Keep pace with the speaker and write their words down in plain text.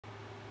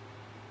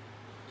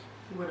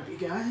What up, you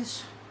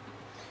guys?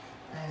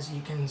 As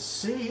you can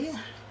see,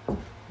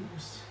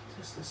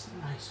 just this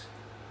nice.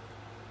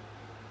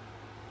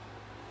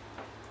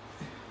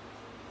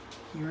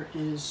 Here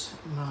is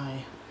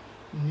my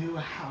new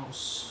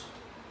house.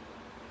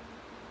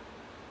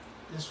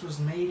 This was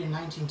made in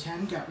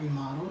 1910, got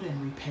remodeled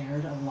and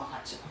repaired a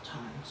lot of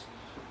times.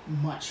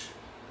 Much.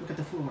 Look at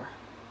the floor.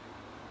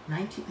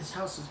 This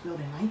house was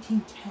built in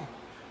 1910.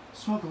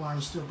 Smoke alarm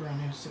is still brand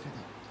new. Look at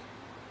that.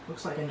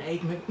 Looks like an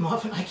Egg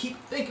McMuffin. I keep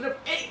thinking of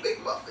Egg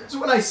McMuffins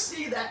when I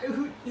see that.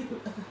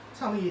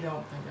 Tell me you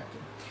don't think I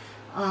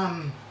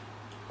do.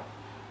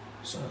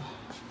 So,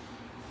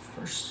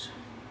 first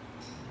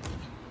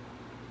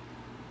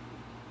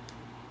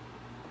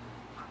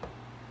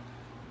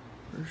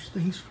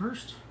things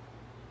first.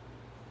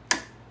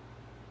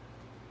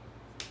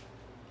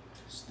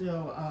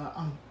 Still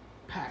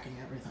unpacking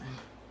everything.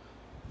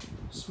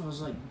 It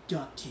smells like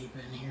duct tape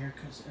in here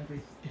because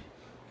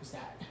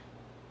that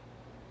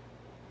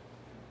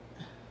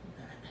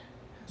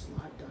has a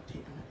lot of duct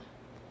tape in it.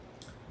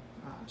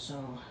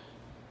 So,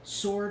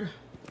 sword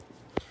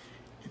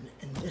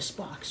in this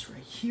box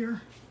right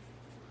here.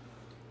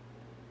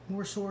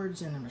 More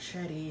swords and a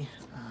machete.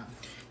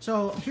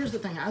 So here's the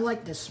thing. I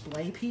like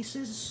display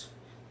pieces.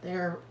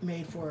 They're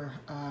made for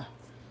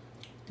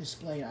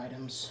display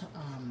items.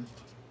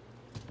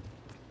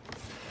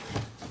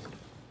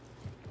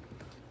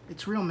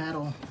 It's real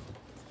metal.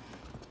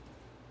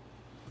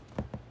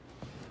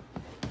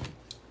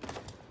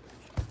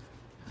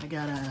 I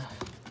got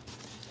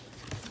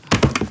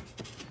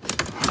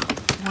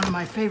one of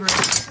my favorite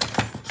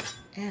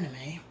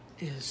anime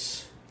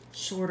is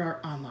Sword Art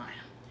Online.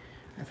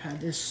 I've had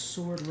this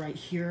sword right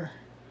here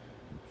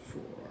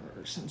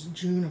since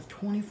June of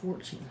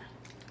 2014.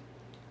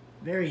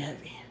 Very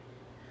heavy,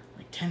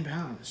 like 10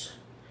 pounds.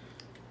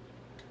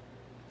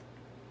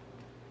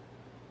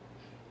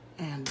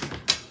 And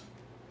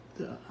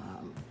the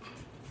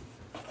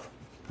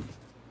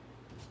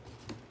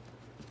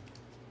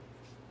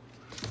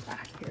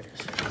here it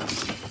is.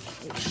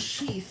 The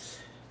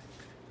sheath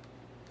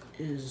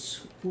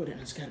is wooden.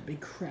 It's got a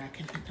big crack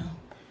in it though.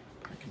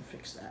 I can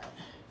fix that.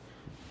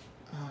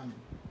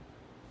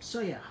 So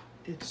yeah,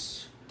 let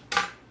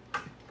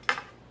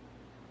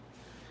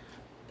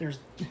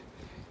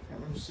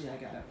me see, I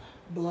got a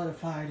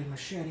bloodified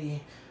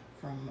machete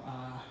from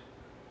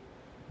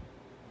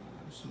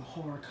some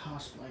horror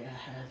cosplay I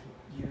had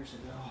years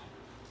ago.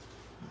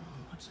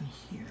 What's in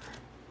here?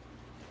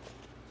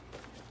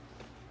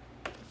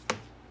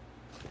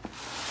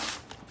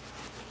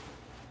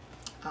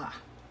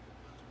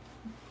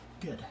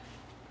 Good.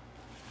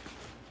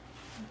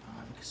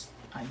 Because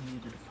I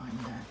needed to find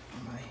that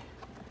for my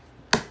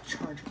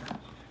charger.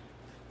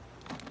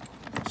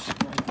 It's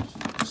right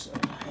here. So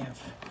I have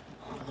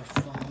other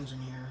phones in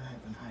here. I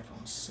have an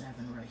iPhone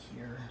 7 right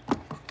here. An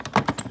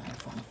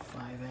iPhone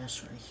 5S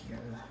right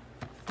here.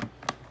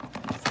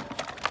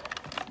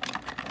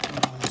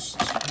 Phones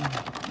too.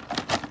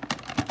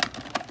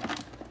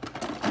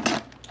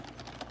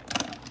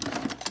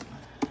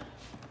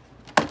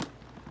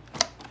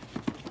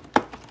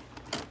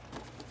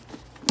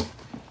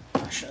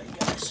 Show you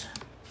guys.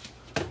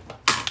 I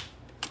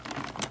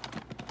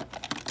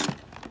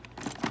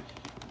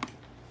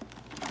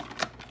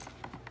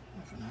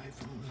have an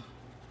iPhone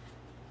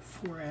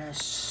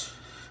 4S.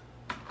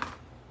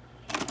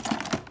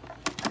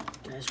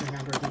 You guys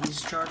remember these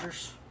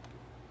chargers?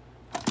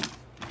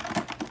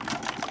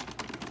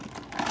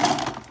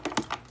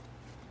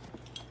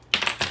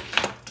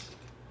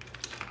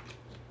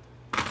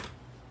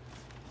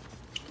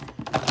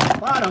 At the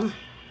bottom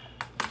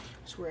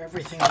is where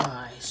everything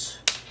lies.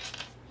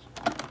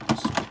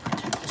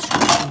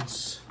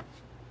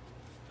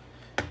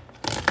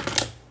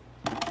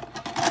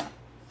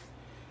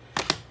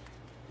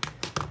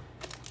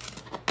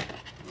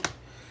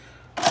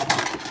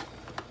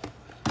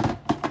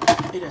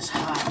 It is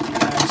hot, you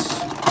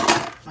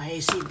guys. My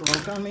AC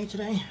broke on me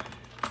today.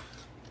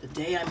 The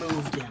day I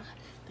moved in,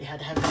 they had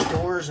to have the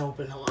doors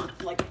open a lot,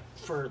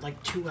 for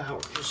 2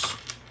 hours.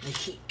 The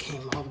heat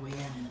came all the way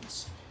in, and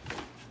it's.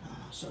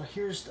 So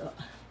here's the.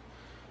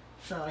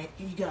 So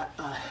you got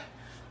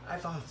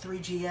iPhone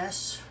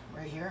 3GS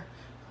right here,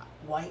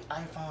 white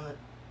iPhone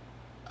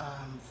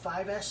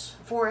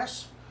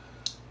 4S,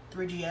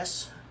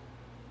 3GS,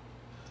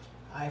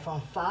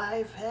 iPhone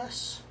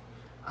 5S,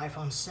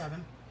 iPhone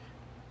 7.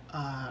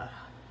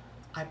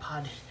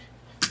 iPod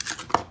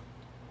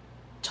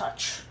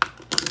Touch,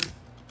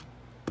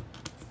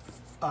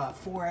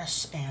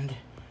 4S, and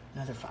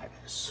another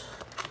 5S.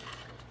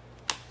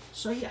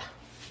 So yeah,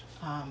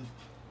 I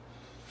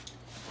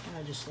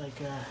just like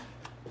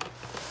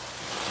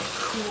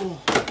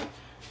cool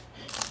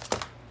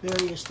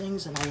various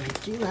things, and I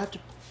do have to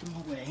put them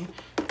away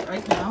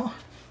right now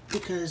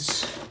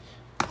because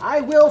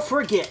I will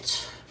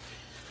forget.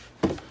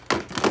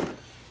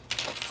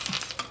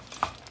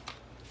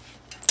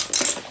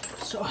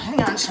 So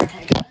hang on a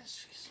second,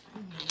 guys.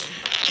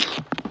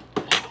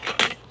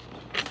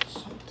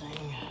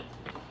 Something.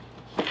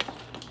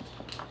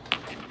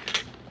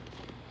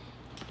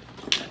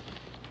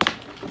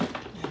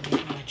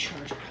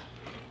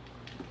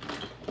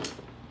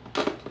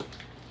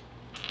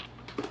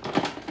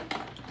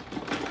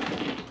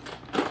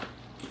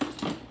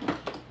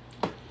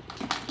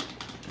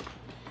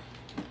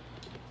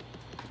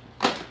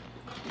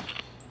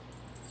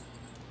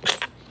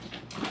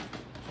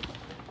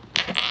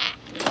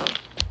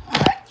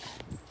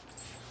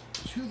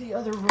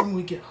 other room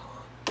we go.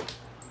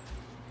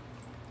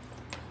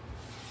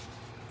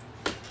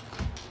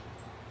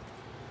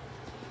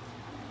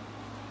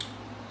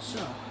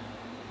 So,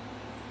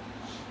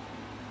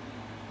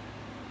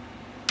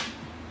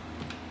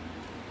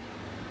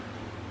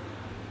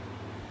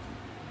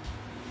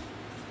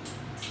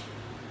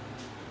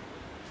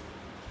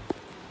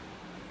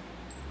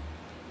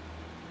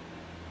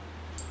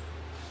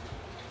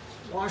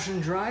 wash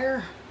and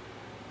dryer.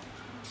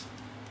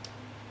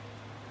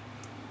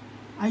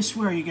 I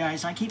swear, you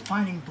guys, I keep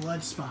finding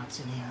blood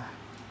spots in here.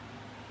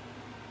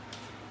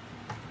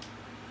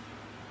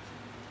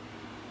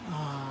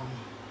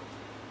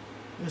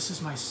 This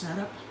is my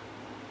setup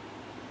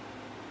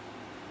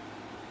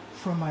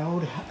from my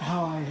old,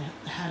 how I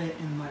had it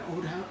in my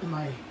old house, in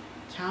my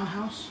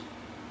townhouse.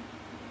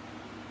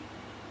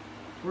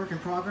 Work in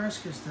progress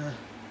because the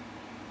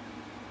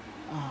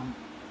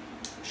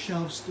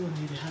shelves still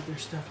need to have their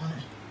stuff on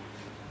it.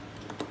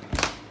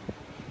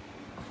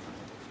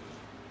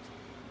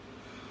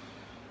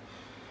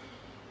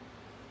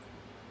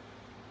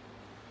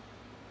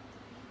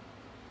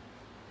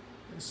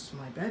 This is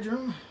my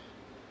bedroom.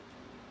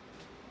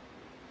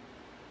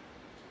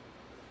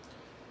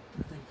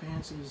 Nothing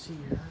fancy is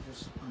here,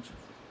 just a bunch of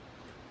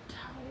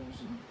towels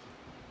and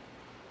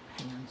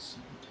pants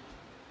and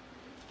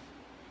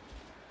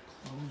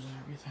clothes and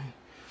everything.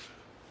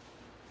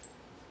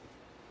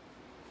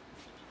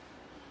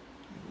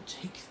 I will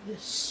take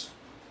this.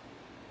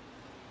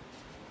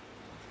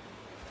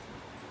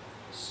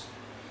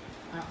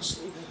 I don't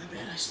sleep in my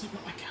bed, I sleep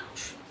on my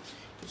couch.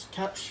 This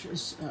couch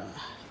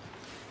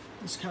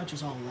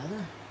is all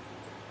leather,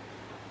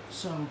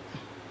 so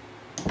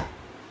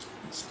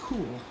it's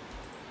cool.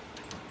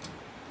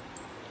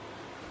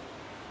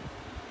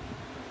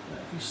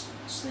 If you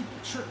sleep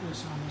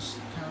shirtless on this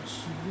couch,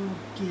 you will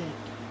get,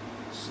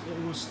 it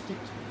will stick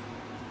to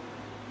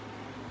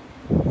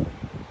you.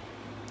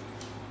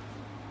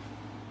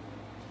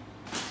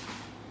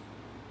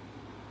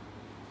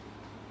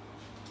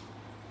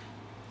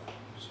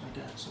 So I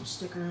got some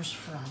stickers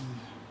from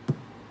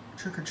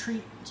Trick or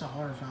Treat. It's a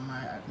horror film,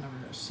 I've never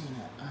seen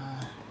it,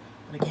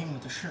 but it came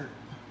with the shirt.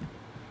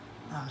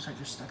 So I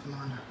just stuck them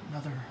on.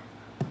 Another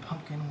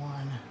pumpkin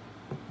one.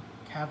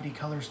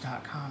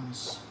 CavityColors.com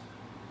is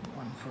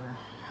one for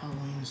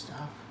Halloween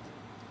stuff.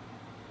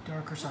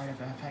 Darker Side of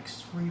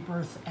FX,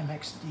 Rebirth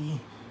MXD.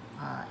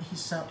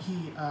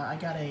 I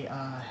got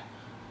a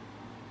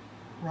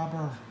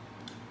rubber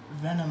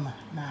Venom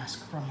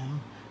mask from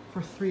him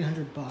for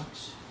 $300. A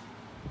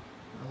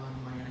lot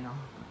of money, I know,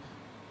 but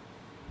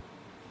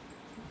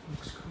it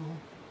looks cool.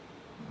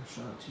 I'll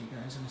show it to you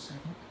guys in a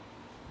second.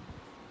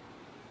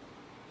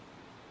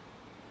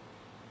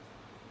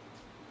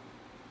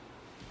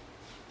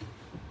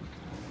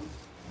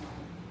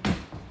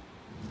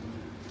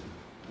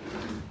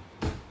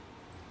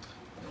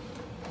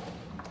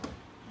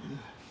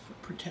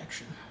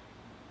 Protection.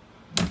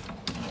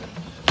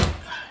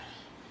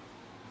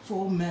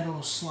 Full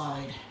metal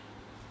slide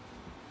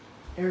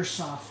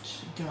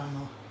airsoft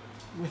gun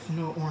with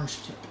no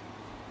orange tip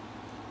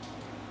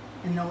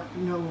and no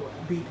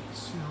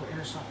BBs, no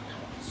airsoft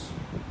pellets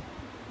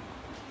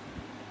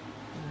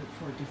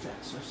for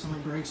defense. So if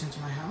somebody breaks into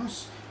my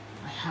house,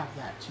 I have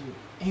that to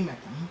aim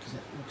at them because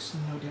it looks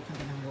no different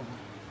than a real one.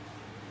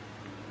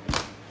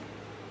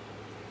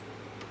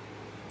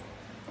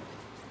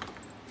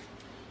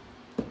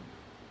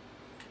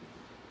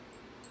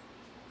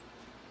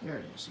 There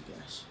it is, you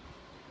guys.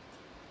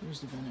 Here's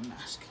the Venom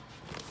mask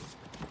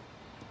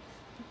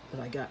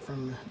that I got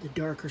from the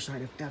Darker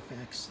Side of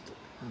FX,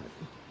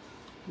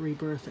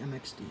 Rebirth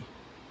MXD.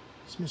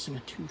 It's missing a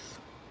tooth.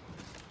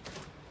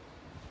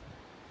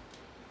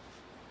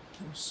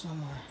 There's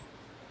somewhere.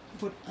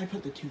 I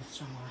put the tooth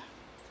somewhere.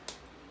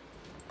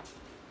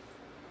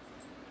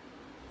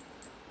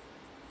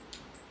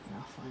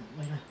 I'll find it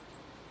later.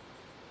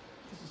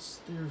 Because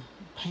they're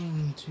a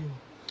pain to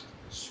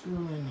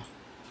screw in.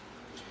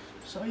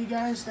 So you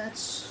guys,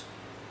 that's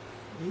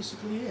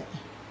basically it.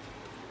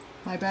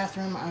 My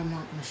bathroom, I'm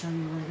not going to show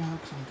you right now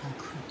because I'm kind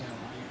of creeped out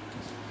by it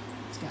because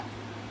it's got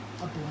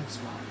a blood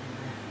spot in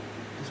there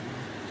as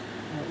well.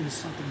 Or at least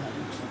something that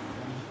looks like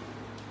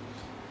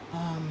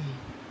blood.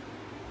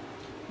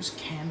 Just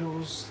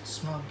candles,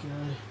 smell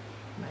good.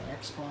 My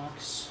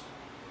Xbox.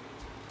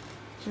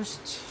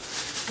 Just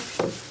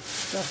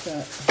stuff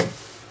that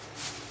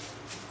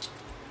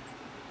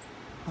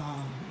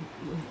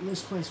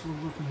this place will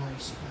look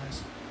nice,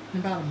 guys. In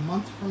about a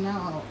month from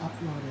now, I'll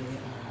upload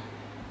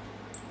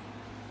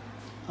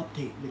a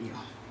update video.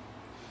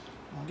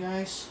 Well,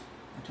 guys,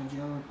 I told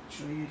you I would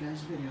show you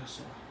guys a video,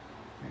 so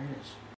there it is.